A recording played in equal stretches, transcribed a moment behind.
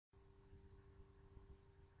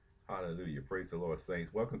Hallelujah. Praise the Lord,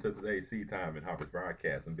 saints. Welcome to today's Seed Time and Harvest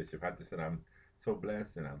broadcast. I'm Bishop Hutchinson. I'm so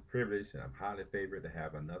blessed and I'm privileged and I'm highly favored to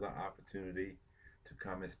have another opportunity to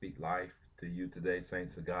come and speak life to you today,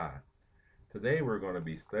 saints of God. Today we're going to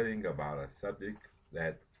be studying about a subject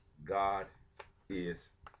that God is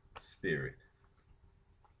spirit.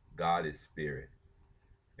 God is spirit.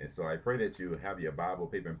 And so I pray that you have your Bible,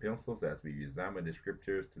 paper, and pencils as we examine the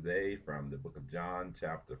scriptures today from the book of John,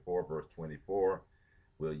 chapter 4, verse 24.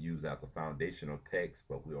 We'll use as a foundational text,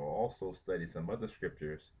 but we'll also study some other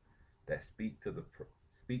scriptures that speak to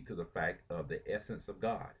the fact of the essence of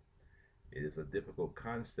God. It is a difficult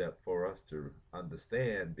concept for us to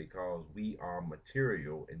understand because we are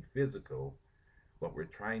material and physical, but we're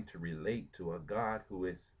trying to relate to a God who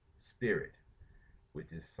is spirit,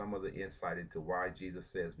 which is some of the insight into why Jesus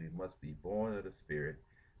says we must be born of the Spirit,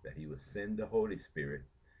 that he would send the Holy Spirit,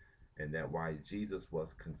 and that why Jesus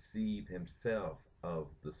was conceived himself of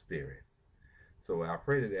the Spirit. So I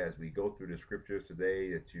pray that as we go through the scriptures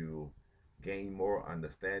today, that you gain more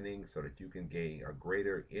understanding so that you can gain a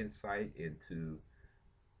greater insight into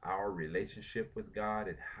our relationship with God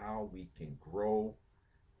and how we can grow,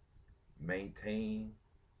 maintain,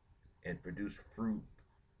 and produce fruit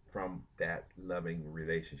from that loving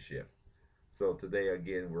relationship. So today,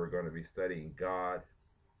 again, we're going to be studying God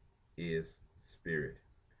is Spirit.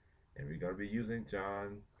 And we're going to be using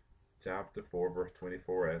John chapter 4, verse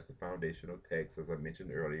 24 as the foundational text, as I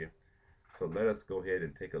mentioned earlier. So let us go ahead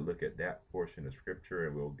and take a look at that portion of Scripture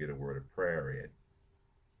and we'll get a word of prayer in.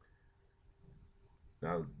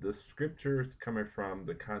 Now, the scripture is coming from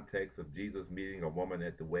the context of Jesus meeting a woman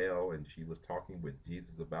at the well, and she was talking with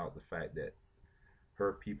Jesus about the fact that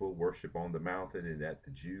her people worship on the mountain and that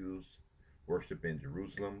the Jews worship in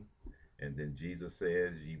Jerusalem. And then Jesus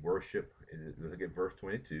says, ye worship, and look at verse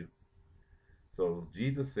 22. So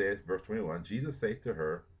Jesus says, verse 21, Jesus saith to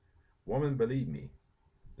her, woman, believe me,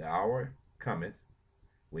 the hour cometh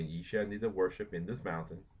when ye shall neither worship in this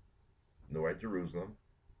mountain, nor at Jerusalem.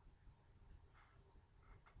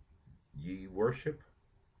 Ye worship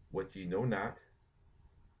what ye know not.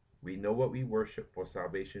 We know what we worship, for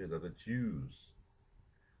salvation is of the Jews.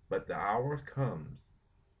 But the hour comes,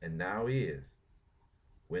 and now is,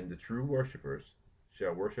 when the true worshippers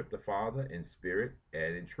shall worship the Father in spirit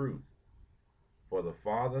and in truth. For the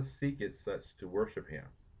Father seeketh such to worship him.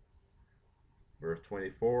 Verse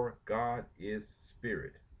 24, God is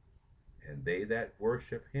spirit, and they that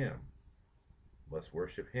worship him must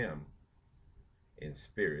worship him in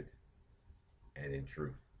spirit and in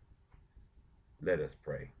truth. Let us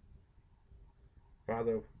pray.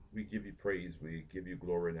 Father, we give you praise, we give you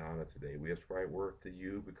glory and honor today. We ascribe worth to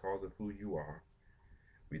you because of who you are.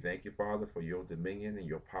 We thank you, Father, for your dominion and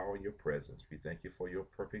your power and your presence. We thank you for your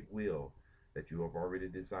perfect will that you have already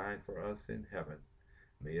designed for us in heaven.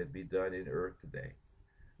 May it be done in earth today.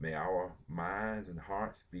 May our minds and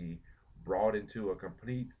hearts be brought into a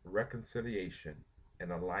complete reconciliation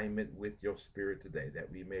and alignment with your spirit today,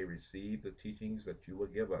 that we may receive the teachings that you will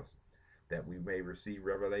give us, that we may receive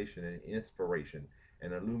revelation and inspiration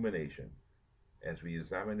and illumination as we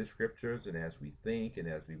examine the scriptures and as we think and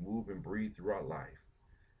as we move and breathe throughout life.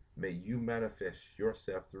 May you manifest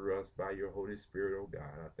yourself through us by your Holy Spirit, oh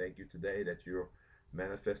God. I thank you today that your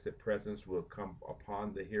manifested presence will come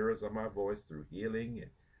upon the hearers of my voice through healing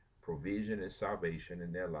and provision and salvation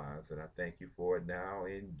in their lives. And I thank you for it now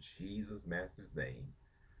in Jesus' Master's name.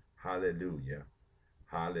 Hallelujah,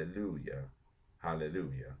 hallelujah,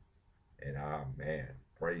 hallelujah, and amen.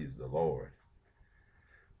 Praise the Lord.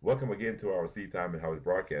 Welcome again to our Seed Time and Harvest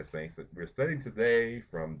broadcast, saints. We're studying today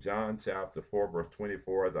from John chapter 4, verse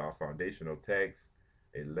 24 as our foundational text,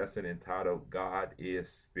 a lesson entitled God is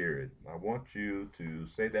Spirit. I want you to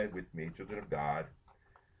say that with me, children of God.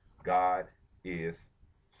 God is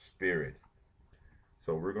Spirit.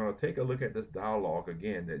 So we're going to take a look at this dialogue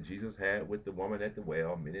again that Jesus had with the woman at the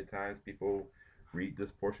well. Many times people read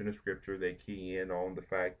this portion of scripture, they key in on the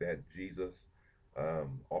fact that Jesus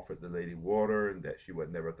offered the lady water and that she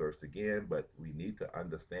would never thirst again. But we need to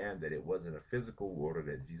understand that it wasn't a physical water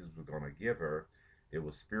that Jesus was going to give her. It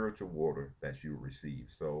was spiritual water that she would receive.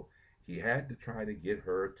 So he had to try to get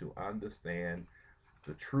her to understand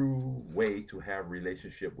the true way to have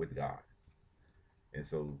relationship with God. And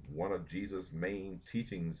so one of Jesus' main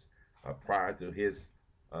teachings prior to his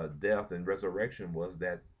death and resurrection was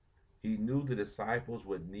that he knew the disciples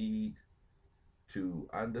would need to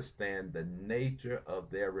understand the nature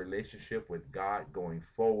of their relationship with God going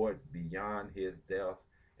forward beyond his death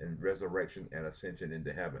and resurrection and ascension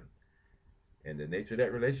into heaven. And the nature of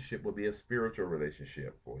that relationship will be a spiritual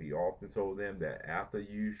relationship. For he often told them that after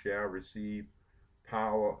you shall receive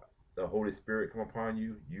power, the Holy Spirit come upon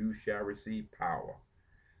you, you shall receive power.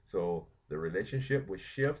 So the relationship would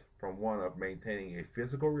shift from one of maintaining a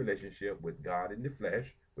physical relationship with God in the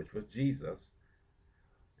flesh, which was Jesus,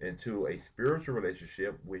 into a spiritual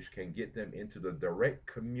relationship which can get them into the direct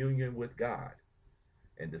communion with God.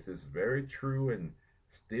 And this is very true and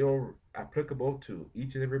still applicable to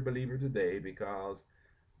each and every believer today because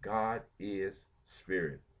God is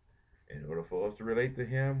spirit. In order for us to relate to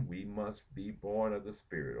him, we must be born of the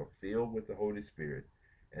Spirit or filled with the Holy Spirit.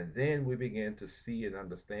 And then we begin to see and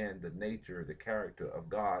understand the nature, the character of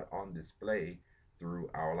God on display through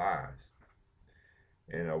our lives.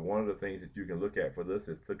 And one of the things that you can look at for this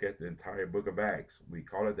is look at the entire book of Acts. We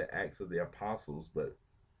call it the Acts of the Apostles, but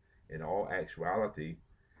in all actuality,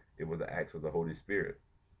 it was the Acts of the Holy Spirit.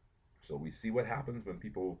 So we see what happens when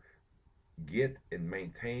people get and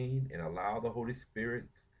maintain and allow the Holy Spirit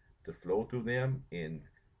to flow through them in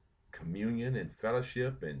communion and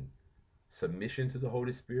fellowship and submission to the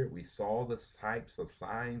Holy Spirit. We saw the types of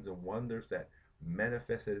signs and wonders that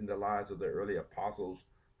manifested in the lives of the early apostles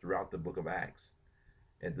throughout the book of Acts.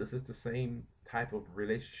 And this is the same type of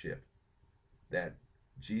relationship that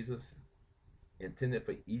Jesus intended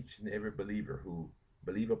for each and every believer who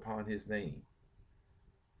believe upon his name,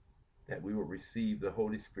 that we will receive the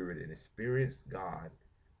Holy Spirit and experience God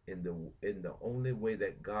in the only way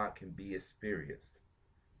that God can be experienced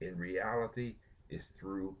in reality is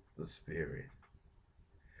through the Spirit.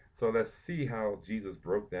 So let's see how Jesus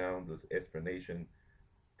broke down this explanation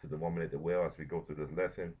to the woman at the well as we go through this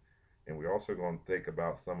lesson. And we're also going to think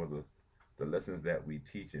about some of the lessons that we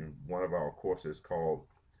teach in one of our courses called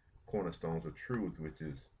Cornerstones of Truth, which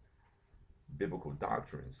is biblical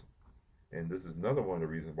doctrines. And this is another one of the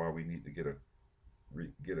reasons why we need to get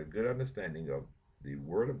a good understanding of the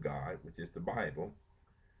Word of God, which is the Bible.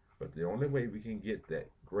 But the only way we can get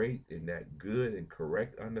that great and that good and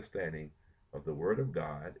correct understanding of the Word of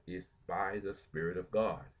God is by the Spirit of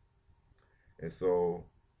God. And so,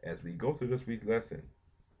 as we go through this week's lesson,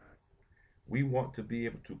 we want to be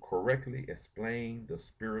able to correctly explain the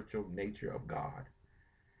spiritual nature of God.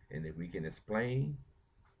 And if we can explain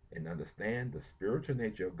and understand the spiritual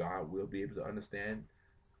nature of God, we'll be able to understand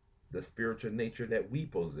the spiritual nature that we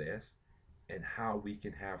possess and how we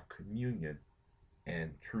can have communion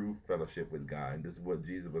and true fellowship with God. And this is what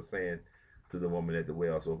Jesus was saying to the woman at the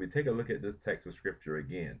well. So if we take a look at this text of scripture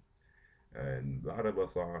again, and a lot of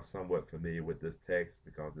us are somewhat familiar with this text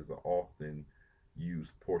because it's an often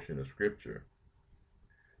used portion of scripture.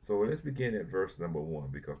 So let's begin at verse number 1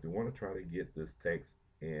 because we want to try to get this text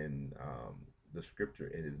in the scripture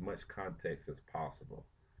in as much context as possible.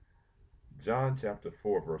 John chapter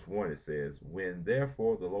 4 verse 1, it says, "When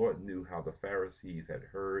therefore the Lord knew how the Pharisees had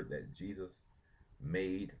heard that Jesus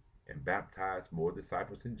made and baptized more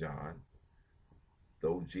disciples than John,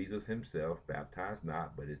 though Jesus himself baptized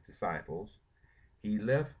not, but his disciples, he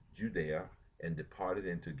left Judea and departed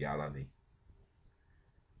into Galilee."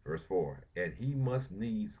 Verse 4, "And he must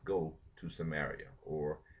needs go to Samaria."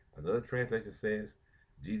 Or another translation says,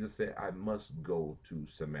 Jesus said, "I must go to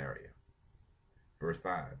Samaria." Verse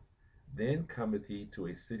 5, "Then cometh he to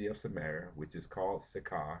a city of Samaria, which is called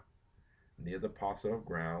Sychar, near the parcel of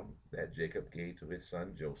ground that Jacob gave to his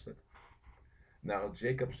son Joseph. Now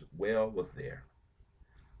Jacob's well was there.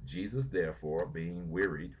 Jesus, therefore, being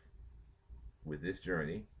wearied with this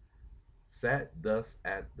journey, sat thus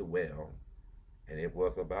at the well, and it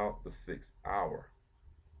was about the 6th hour.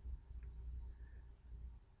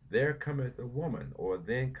 Then cometh a woman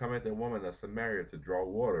of Samaria to draw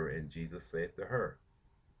water, and Jesus saith to her,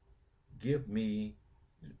 Give me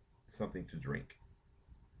something to drink.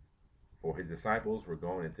 For his disciples were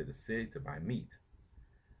going into the city to buy meat.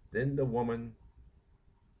 Then the woman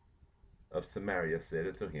of Samaria said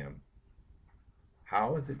unto him,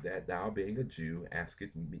 How is it that thou, being a Jew,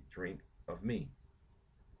 askest me drink of me,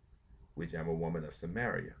 which am a woman of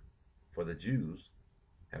Samaria? For the Jews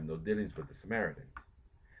have no dealings with the Samaritans.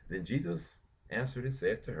 Then Jesus answered and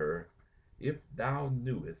said to her, If thou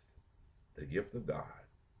knewest the gift of God,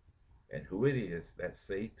 and who it is that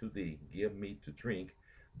saith to thee, Give me to drink,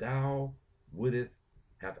 thou wouldest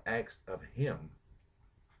have asked of him,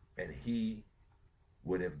 and he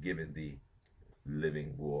would have given thee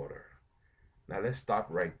living water. Now let's stop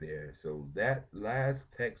right there. So that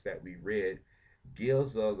last text that we read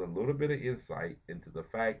gives us a little bit of insight into the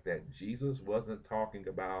fact that Jesus wasn't talking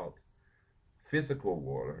about physical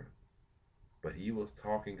water, but he was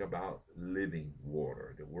talking about living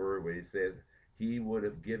water. The word where he says he would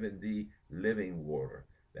have given thee living water.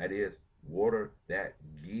 That is, water that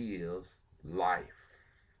gives life.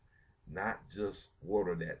 Not just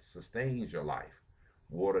water that sustains your life,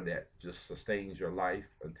 water that just sustains your life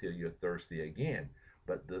until you're thirsty again.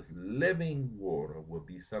 But this living water will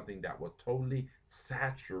be something that will totally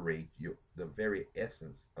saturate the very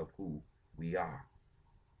essence of who we are.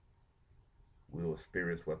 We'll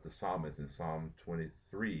experience what the psalmist in Psalm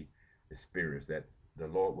 23 experienced, that the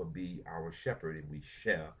Lord will be our shepherd and we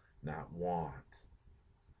shall not want.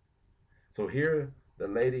 So here, the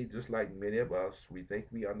lady, just like many of us, we think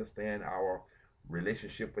we understand our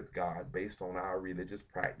relationship with God based on our religious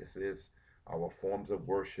practices, our forms of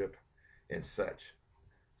worship, and such.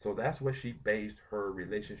 So that's what she based her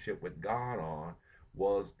relationship with God on,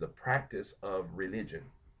 was the practice of religion.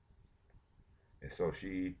 And so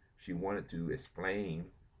she wanted to explain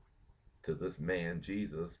to this man,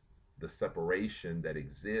 Jesus, the separation that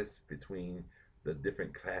exists between the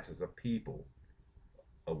different classes of people,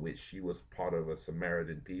 of which she was part of a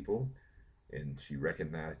Samaritan people, and she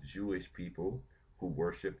recognized Jewish people who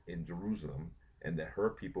worship in Jerusalem, and that her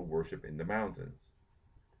people worship in the mountains.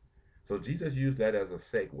 So Jesus used that as a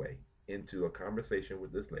segue into a conversation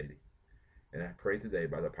with this lady. And I pray today,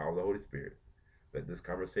 by the power of the Holy Spirit, that this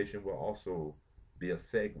conversation will also be a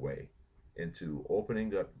segue into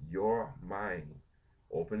opening up your mind,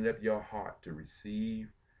 opening up your heart to receive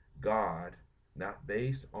God, not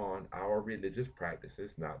based on our religious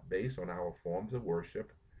practices, not based on our forms of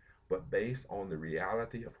worship, but based on the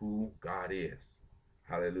reality of who God is.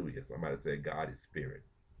 Hallelujah. Somebody said God is spirit.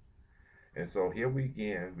 And so here we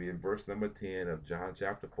again, we in verse number 10 of John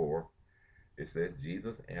chapter 4. It says,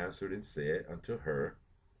 Jesus answered and said unto her,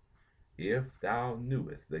 If thou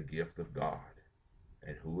knewest the gift of God,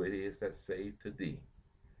 and who it is that saved to thee,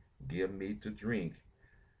 give me to drink,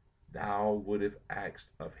 thou would have asked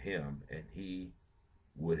of him, and he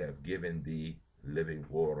would have given thee living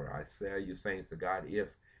water. I say, you saints of God, if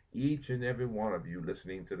each and every one of you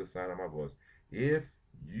listening to the sound of my voice, if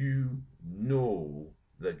you know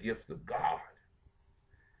the gift of God,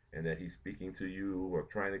 and that he's speaking to you or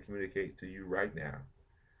trying to communicate to you right now,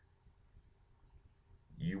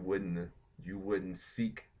 you wouldn't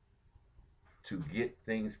seek to get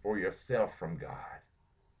things for yourself from God.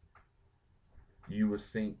 You would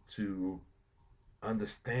seek to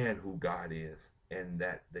understand who God is, and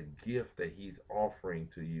that the gift that he's offering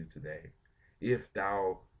to you today, if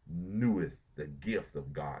thou knewest the gift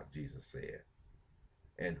of God, Jesus said,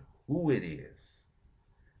 and who it is,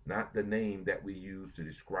 not the name that we use to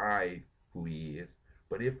describe who he is,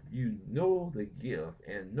 but if you know the gift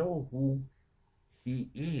and know who he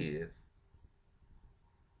is,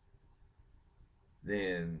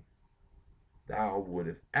 then thou would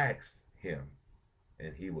have asked him,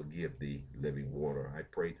 and he will give thee living water. I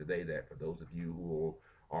pray today that for those of you who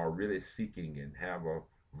are really seeking and have a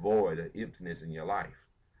void, an emptiness in your life,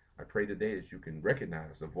 I pray today that you can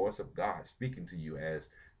recognize the voice of God speaking to you, as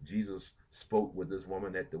Jesus spoke with this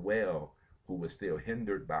woman at the well, who was still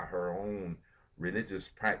hindered by her own religious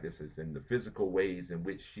practices and the physical ways in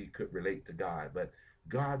which she could relate to God. But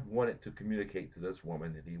God wanted to communicate to this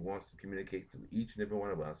woman, and he wants to communicate to each and every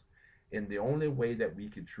one of us in the only way that we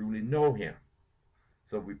can truly know him.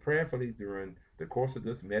 So we prayerfully during the course of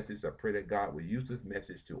this message, I pray that God will use this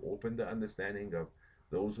message to open the understanding of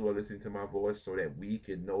those who are listening to my voice, so that we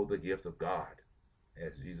can know the gift of God,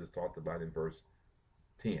 as Jesus talked about in verse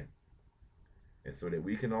 10. And so that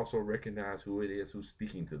we can also recognize who it is who's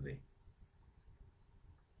speaking to thee.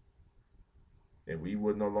 And we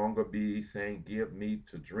will no longer be saying, give me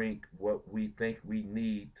to drink what we think we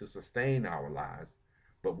need to sustain our lives,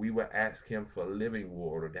 but we will ask him for living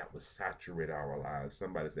water that will saturate our lives.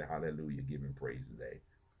 Somebody say hallelujah, give him praise today.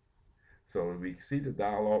 So we see the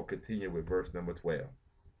dialogue continue with verse number 12.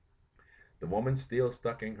 The woman still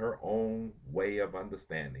stuck in her own way of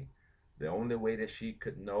understanding, the only way that she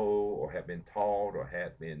could know or have been taught or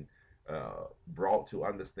had been brought to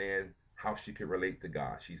understand how she could relate to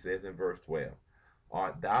God. She says in verse 12,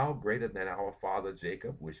 Art thou greater than our father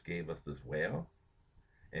Jacob, which gave us this well,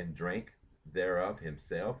 and drank thereof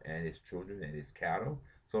himself and his children and his cattle?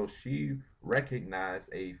 So she recognized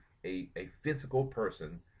a physical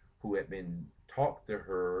person who had been taught to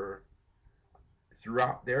her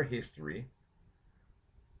throughout their history,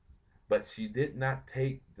 but she did not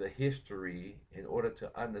take the history in order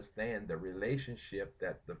to understand the relationship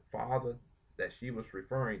that the father that she was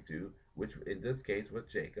referring to, which in this case was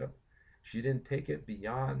Jacob. She didn't take it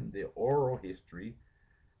beyond the oral history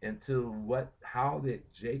into how did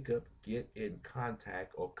Jacob get in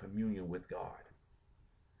contact or communion with God.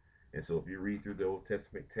 And so if you read through the Old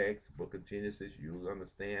Testament text, book of Genesis, you'll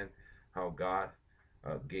understand how God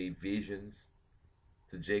gave visions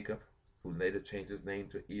to Jacob, who later changed his name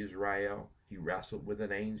to Israel. He wrestled with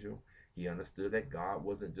an angel. He understood that God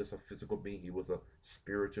wasn't just a physical being, he was a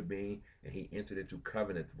spiritual being, and he entered into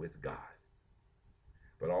covenant with God.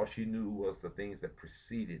 But all she knew was the things that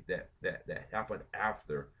preceded, that happened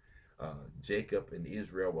after Jacob and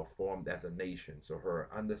Israel were formed as a nation. So her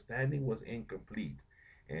understanding was incomplete.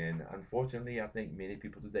 And unfortunately, I think many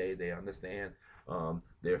people today, they understand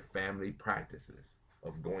their family practices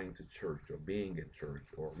of going to church or being in church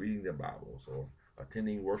or reading their Bibles or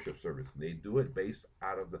attending worship service. They do it based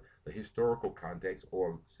out of the historical context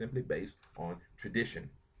or simply based on tradition.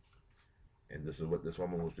 And this is what this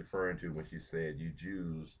woman was referring to when she said, "You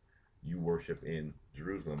Jews, you worship in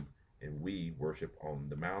Jerusalem, and we worship on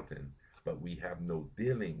the mountain, but we have no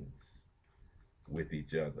dealings with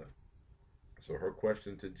each other." So her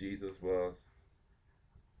question to Jesus was,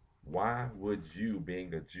 "Why would you,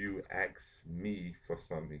 being a Jew, ask me for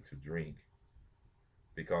something to drink?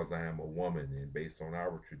 Because I am a woman, and based on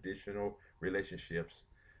our traditional relationships,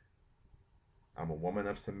 I'm a woman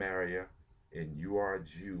of Samaria, and you are a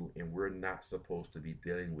Jew, and we're not supposed to be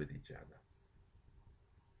dealing with each other."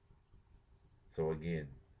 So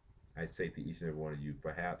again, I say to each and every one of you,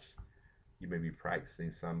 perhaps you may be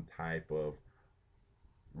practicing some type of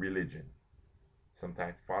religion, some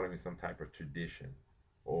type following some type of tradition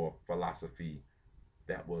or philosophy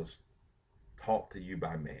that was taught to you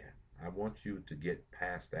by man. I want you to get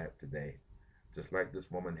past that today. Just like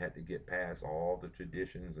this woman had to get past all the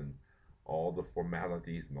traditions and all the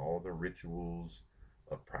formalities and all the rituals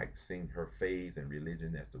of practicing her faith and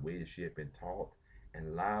religion as the way that she had been taught, and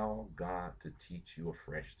allow God to teach you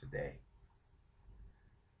afresh today.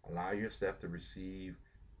 Allow yourself to receive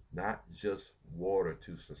not just water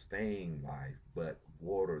to sustain life, but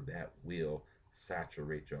water that will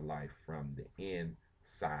saturate your life from the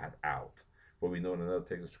inside out. For we know in another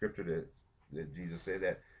text of scripture that Jesus said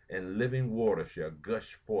that, "And living water shall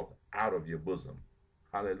gush forth out of your bosom."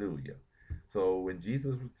 Hallelujah. So when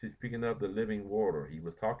Jesus was speaking of the living water, he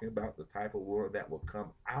was talking about the type of water that will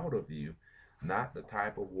come out of you, not the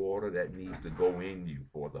type of water that needs to go in you.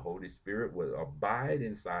 For the Holy Spirit will abide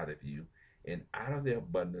inside of you, and out of the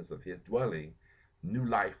abundance of his dwelling, new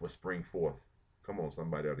life will spring forth. Come on,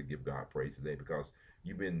 somebody ought to give God praise today, because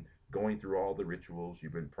you've been going through all the rituals,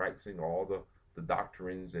 you've been practicing all the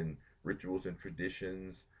doctrines and rituals and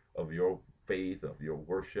traditions of your faith, of your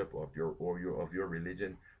worship, of your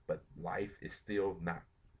religion, but life is still not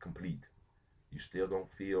complete. You still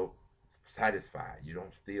don't feel satisfied. You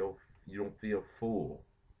don't feel full.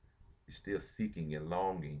 You're still seeking and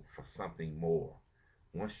longing for something more.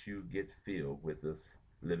 Once you get filled with this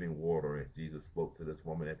living water, as Jesus spoke to this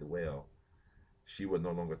woman at the well, she would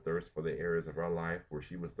no longer thirst for the areas of her life where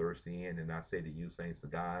she was thirsty in. And I say to you, saints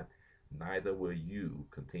of God, neither will you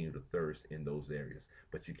continue to thirst in those areas.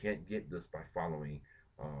 But you can't get this by following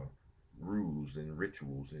rules and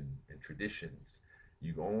rituals and traditions.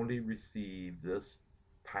 You only receive this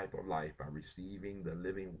type of life by receiving the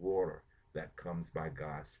living water that comes by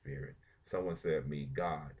God's Spirit. Someone said to me,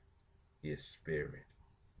 God is spirit.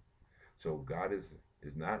 So God is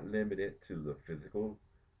not limited to the physical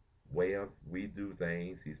way of we do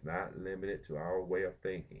things. He's not limited to our way of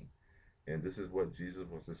thinking. And this is what Jesus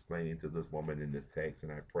was explaining to this woman in this text.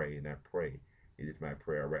 And I pray, it is my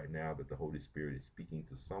prayer right now that the Holy Spirit is speaking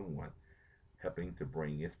to someone, helping to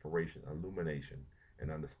bring inspiration, illumination,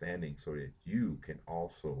 and understanding, so that you can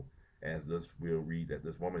also, as this we'll read that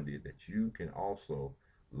this woman did, that you can also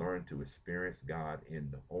learn to experience God in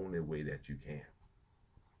the only way that you can.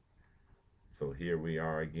 So here we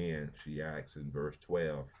are again. She asks in verse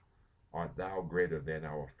 12, "Art thou greater than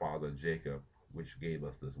our father Jacob, which gave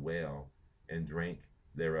us this well, and drank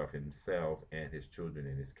thereof himself and his children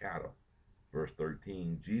and his cattle?" Verse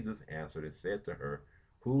 13, Jesus answered and said to her,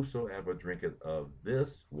 "Whosoever drinketh of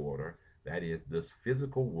this water," that is, this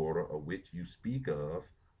physical water of which you speak of,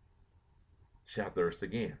 "shall thirst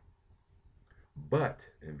again. But,"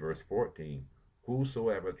 in verse 14,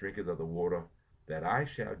 "whosoever drinketh of the water that I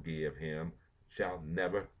shall give him shall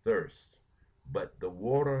never thirst. But the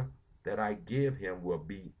water that I give him will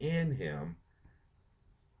be in him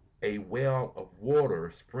a well of water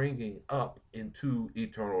springing up into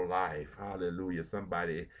eternal life." Hallelujah,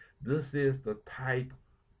 somebody. This is the type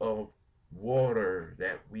of water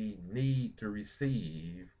that we need to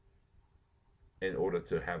receive in order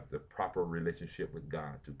to have the proper relationship with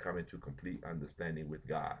God, to come into complete understanding with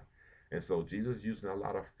God. And so Jesus using a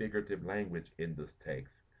lot of figurative language in this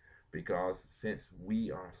text, because since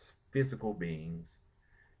we are physical beings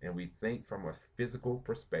and we think from a physical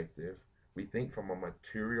perspective, we think from a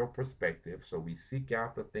material perspective, so we seek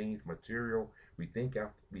out the things material, we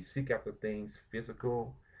seek out the things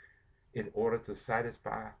physical in order to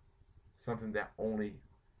satisfy something that only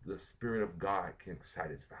the Spirit of God can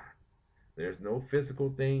satisfy. There's no physical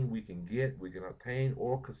thing we can get, we can obtain,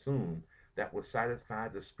 or consume that will satisfy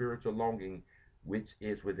the spiritual longing which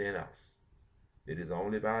is within us. It is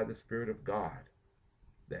only by the Spirit of God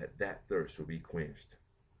that that thirst will be quenched.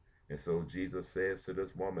 And so Jesus says to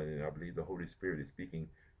this woman, and I believe the Holy Spirit is speaking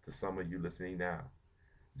to some of you listening now.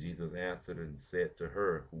 Jesus answered and said to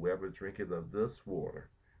her, whoever drinketh of this water,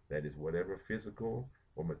 that is whatever physical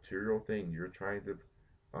or material thing you're trying to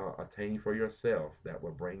attain for yourself that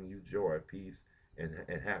will bring you joy, peace, and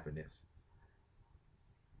happiness,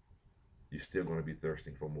 you're still going to be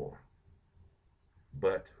thirsting for more.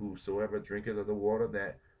 But whosoever drinketh of the water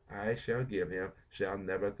that I shall give him shall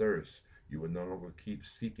never thirst. You will no longer keep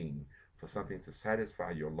seeking for something to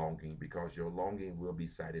satisfy your longing, because your longing will be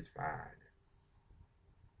satisfied.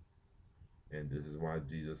 And this is why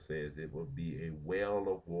Jesus says it will be a well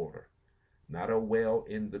of water, not a well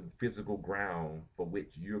in the physical ground for which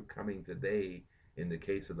you're coming today, in the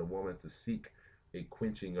case of the woman, to seek a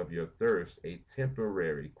quenching of your thirst, a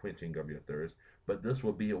temporary quenching of your thirst, but this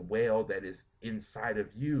will be a well that is inside of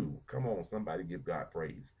you. Come on, somebody give God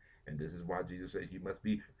praise. And this is why Jesus says you must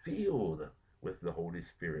be filled with the Holy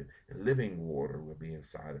Spirit, and living water will be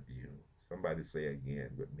inside of you. Somebody say again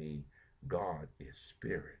with me, God is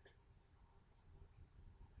spirit.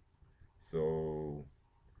 So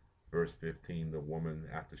verse 15, the woman,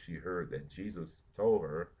 after she heard that Jesus told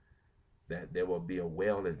her that there will be a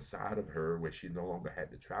well inside of her where she no longer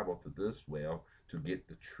had to travel to this well to get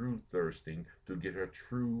the true thirsting, to get her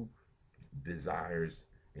true desires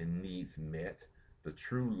and needs met, the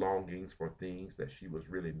true longings for things that she was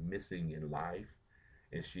really missing in life.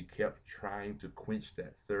 And she kept trying to quench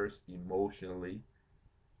that thirst emotionally,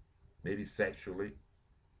 maybe sexually,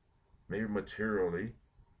 maybe materially,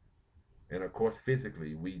 and of course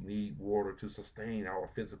physically. We need water to sustain our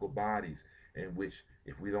physical bodies, in which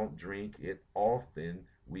if we don't drink it often,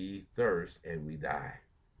 we thirst and we die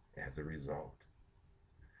as a result.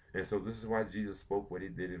 And so this is why Jesus spoke what he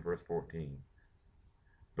did in verse 14.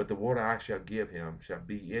 But the water I shall give him shall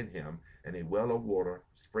be in him, and a well of water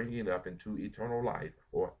springing up into eternal life,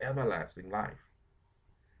 or everlasting life.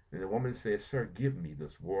 And the woman said, Sir, give me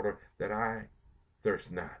this water, that I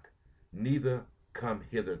thirst not, neither come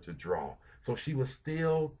hither to draw. So she was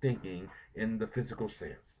still thinking in the physical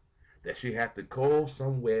sense, that she had to go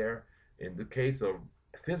somewhere. In the case of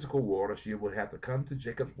physical water, she would have to come to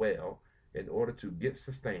Jacob's well in order to get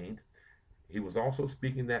sustained. He was also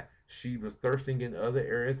speaking that she was thirsting in other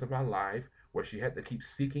areas of her life, where she had to keep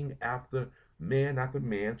seeking after man,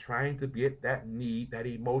 trying to get that need, that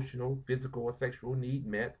emotional, physical, or sexual need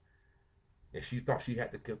met. And she thought she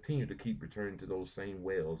had to continue to keep returning to those same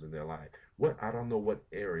wells in their life. I don't know what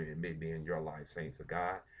area it may be in your life, saints of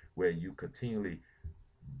God, where you continually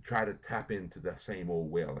try to tap into that same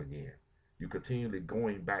old well again. You continually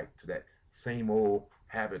going back to that same old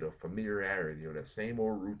habit of familiarity, or that same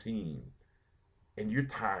old routine. And you're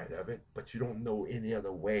tired of it, but you don't know any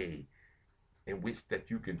other way in which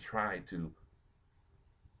that you can try to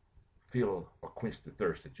feel or quench the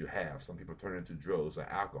thirst that you have. Some people turn into drugs or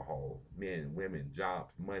alcohol, men, women,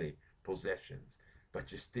 jobs, money, possessions,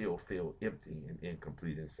 but you still feel empty and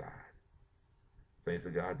incomplete inside. Saints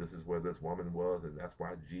of God, this is where this woman was, and that's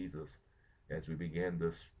why Jesus, as we began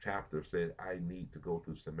this chapter, said, I need to go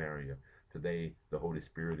through Samaria. Today, the Holy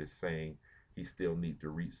Spirit is saying he still needs to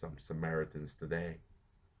reach some Samaritans today.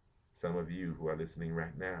 Some of you who are listening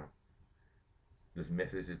right now, this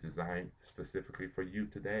message is designed specifically for you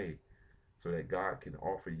today, so that God can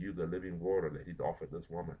offer you the living water that he's offered this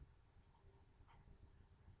woman.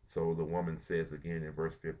 So the woman says again in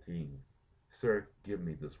verse 15, Sir, give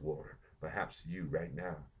me this water. Perhaps you right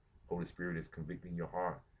now, Holy Spirit is convicting your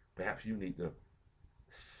heart. Perhaps you need to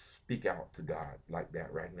speak out to God like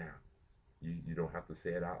that right now. You don't have to say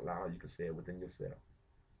it out loud. You can say it within yourself.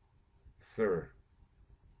 Sir,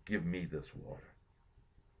 give me this water,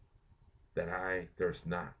 that I thirst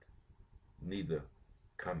not, neither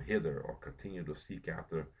come hither or continue to seek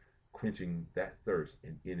after quenching that thirst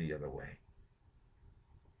in any other way.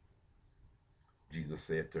 Jesus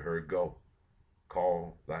said to her, Go,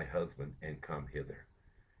 call thy husband and come hither.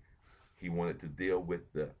 He wanted to deal with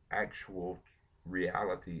the actual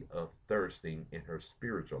reality of thirsting in her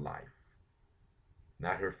spiritual life,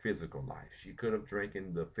 not her physical life. She could have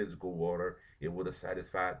drinking the physical water. It would have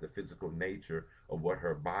satisfied the physical nature of what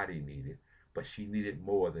her body needed, but she needed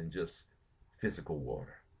more than just physical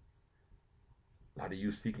water. A lot of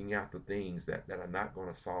you seeking after things that are not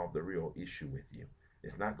going to solve the real issue with you.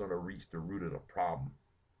 It's not going to reach the root of the problem.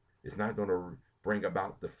 It's not going to bring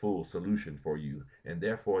about the full solution for you. And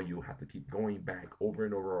therefore, you have to keep going back over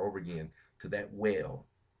and over and over again to that well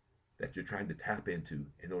that you're trying to tap into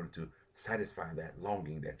in order to satisfy that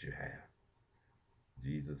longing that you have.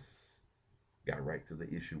 Jesus got right to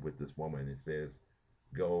the issue with this woman and says,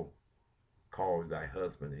 go call thy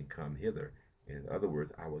husband and come hither. In other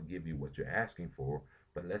words, I will give you what you're asking for,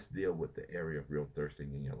 but let's deal with the area of real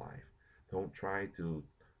thirsting in your life. Don't try to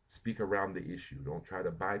speak around the issue. Don't try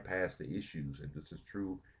to bypass the issues. And this is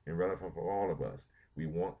true and relevant for all of us. We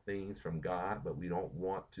want things from God, but we don't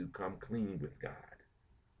want to come clean with God.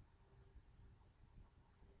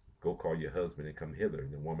 Go call your husband and come hither.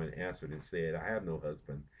 And the woman answered and said, I have no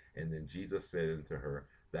husband. And then Jesus said unto her,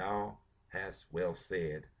 Thou hast well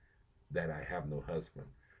said that I have no husband.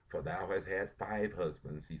 For thou hast had 5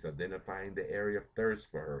 husbands. He's identifying the area of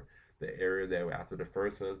thirst for her. The area that after the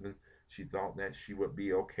first husband, she thought that she would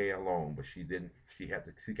be okay alone, but she didn't. She had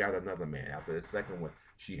to seek out another man. After the second one,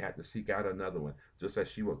 she had to seek out another one. Just as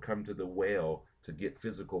she would come to the well to get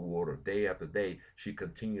physical water day after day, she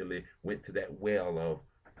continually went to that well of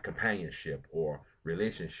companionship or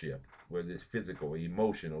relationship, where there's physical or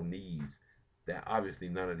emotional needs that obviously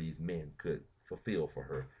none of these men could fulfill for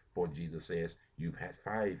her. For Jesus says, You've had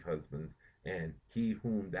 5 husbands, and he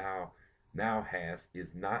whom thou now hast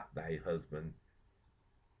is not thy husband,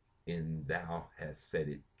 and thou hast said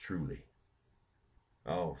it truly.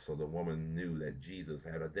 Oh, so the woman knew that Jesus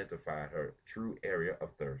had identified her true area of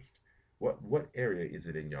thirst. What area is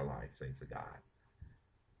it in your life, saints of God,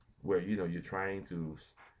 where you're trying to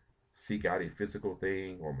seek out a physical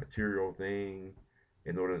thing or material thing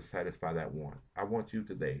in order to satisfy that want? I want you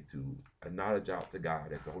today to acknowledge out to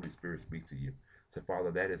God as the Holy Spirit speaks to you. Say,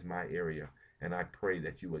 Father, that is my area, and I pray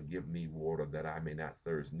that you would give me water that I may not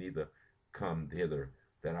thirst, neither come hither,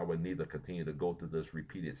 that I would neither continue to go through this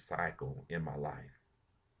repeated cycle in my life.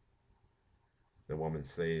 The woman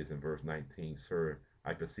says in verse 19, Sir,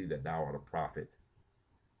 I perceive that thou art a prophet.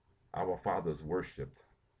 Our fathers worshipped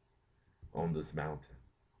on this mountain.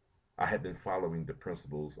 I have been following the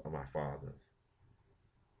principles of my fathers,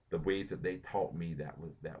 the ways that they taught me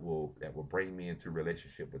that will bring me into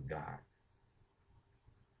relationship with God.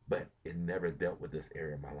 But it never dealt with this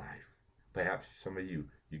area of my life. Perhaps some of you've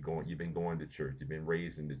been going to church, you've been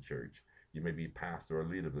raised in the church, you may be pastor or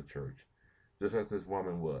leader of the church, just as this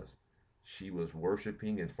woman was. She was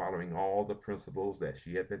worshiping and following all the principles that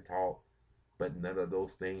she had been taught, but none of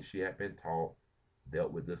those things she had been taught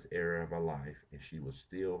dealt with this area of her life, and she was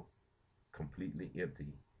still completely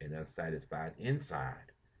empty and unsatisfied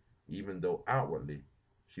inside, even though outwardly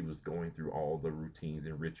she was going through all the routines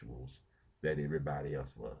and rituals that everybody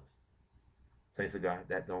else was. Saints of God,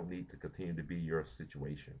 that don't need to continue to be your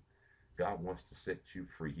situation. God wants to set you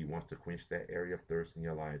free. He wants to quench that area of thirst in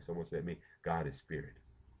your life. Someone said to me, God is spirit.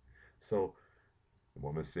 So the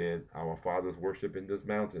woman said, Our fathers worship in this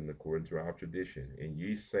mountain according to our tradition, and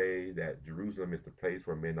ye say that Jerusalem is the place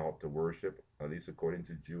where men ought to worship, at least according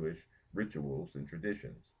to Jewish rituals and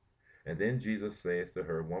traditions. And then Jesus says to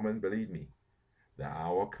her, Woman, believe me, the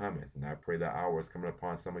hour cometh, and I pray the hour is coming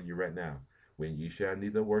upon some of you right now, when ye shall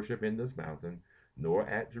neither worship in this mountain nor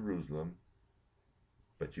at Jerusalem,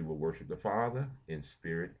 but you will worship the Father in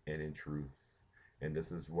spirit and in truth. And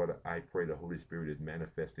this is what I pray the Holy Spirit is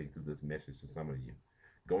manifesting through this message to some of you.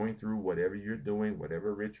 Going through whatever you're doing,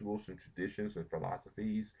 whatever rituals and traditions and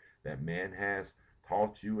philosophies that man has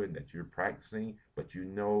taught you and that you're practicing, but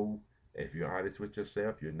if you're honest with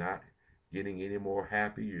yourself, you're not getting any more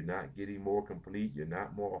happy, you're not getting more complete, you're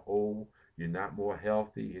not more whole, you're not more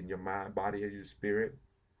healthy in your mind, body, or your spirit.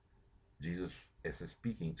 Jesus is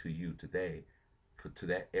speaking to you today to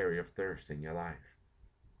that area of thirst in your life.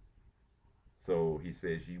 So he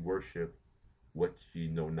says, ye worship what ye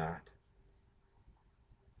know not.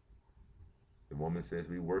 The woman says,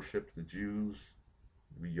 we worship the Jews.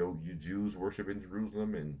 You Jews worship in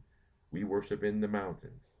Jerusalem, and we worship in the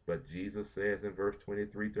mountains. But Jesus says in verse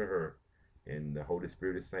 23 to her, and the Holy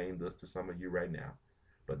Spirit is saying this to some of you right now,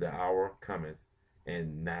 but the hour cometh,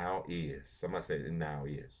 and now is. Somebody said, and now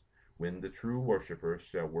is, when the true worshipers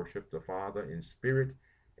shall worship the Father in spirit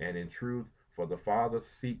and in truth, for the Father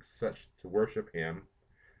seeks such to worship him.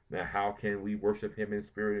 Now, how can we worship him in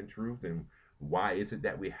spirit and truth? And why is it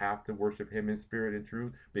that we have to worship him in spirit and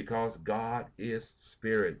truth? Because God is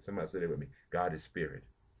spirit. Somebody say that with me. God is spirit.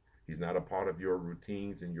 He's not a part of your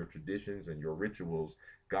routines and your traditions and your rituals.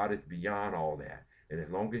 God is beyond all that. And as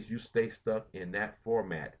long as you stay stuck in that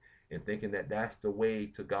format and thinking that that's the way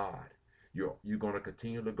to God, you're going to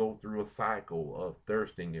continue to go through a cycle of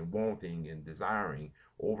thirsting and wanting and desiring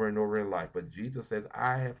over and over in life. But Jesus says,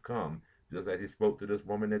 I have come, just as he spoke to this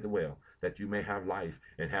woman at the well, that you may have life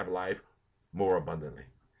and have life more abundantly.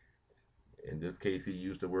 In this case, he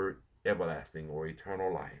used the word everlasting or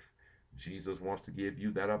eternal life. Jesus wants to give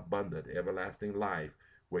you that abundant, everlasting life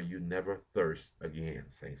where you never thirst again,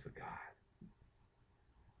 saints of God.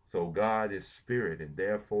 So God is spirit, and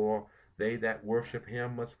therefore they that worship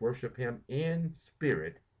him must worship him in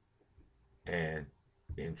spirit and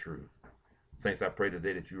in truth. Saints, I pray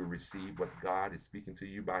today that you will receive what God is speaking to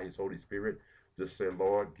you by his Holy Spirit. Just say,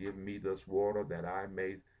 Lord, give me this water that I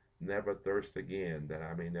may never thirst again, that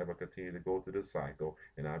I may never continue to go through this cycle.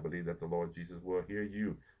 And I believe that the Lord Jesus will hear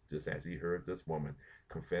you just as he heard this woman.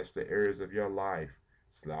 Confess the areas of your life.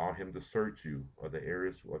 Allow him to search you, or the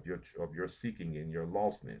areas of your seeking and your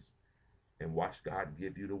lostness, and watch God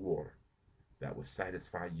give you the water that will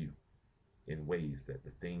satisfy you in ways that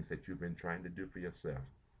the things that you've been trying to do for yourself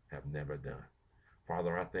have never done.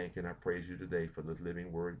 Father, I thank and I praise you today for this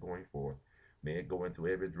living word going forth. May it go into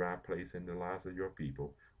every dry place in the lives of your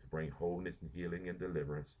people to bring wholeness and healing and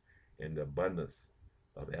deliverance and the abundance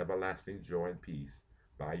of everlasting joy and peace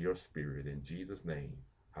by your Spirit. In Jesus' name,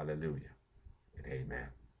 hallelujah and amen.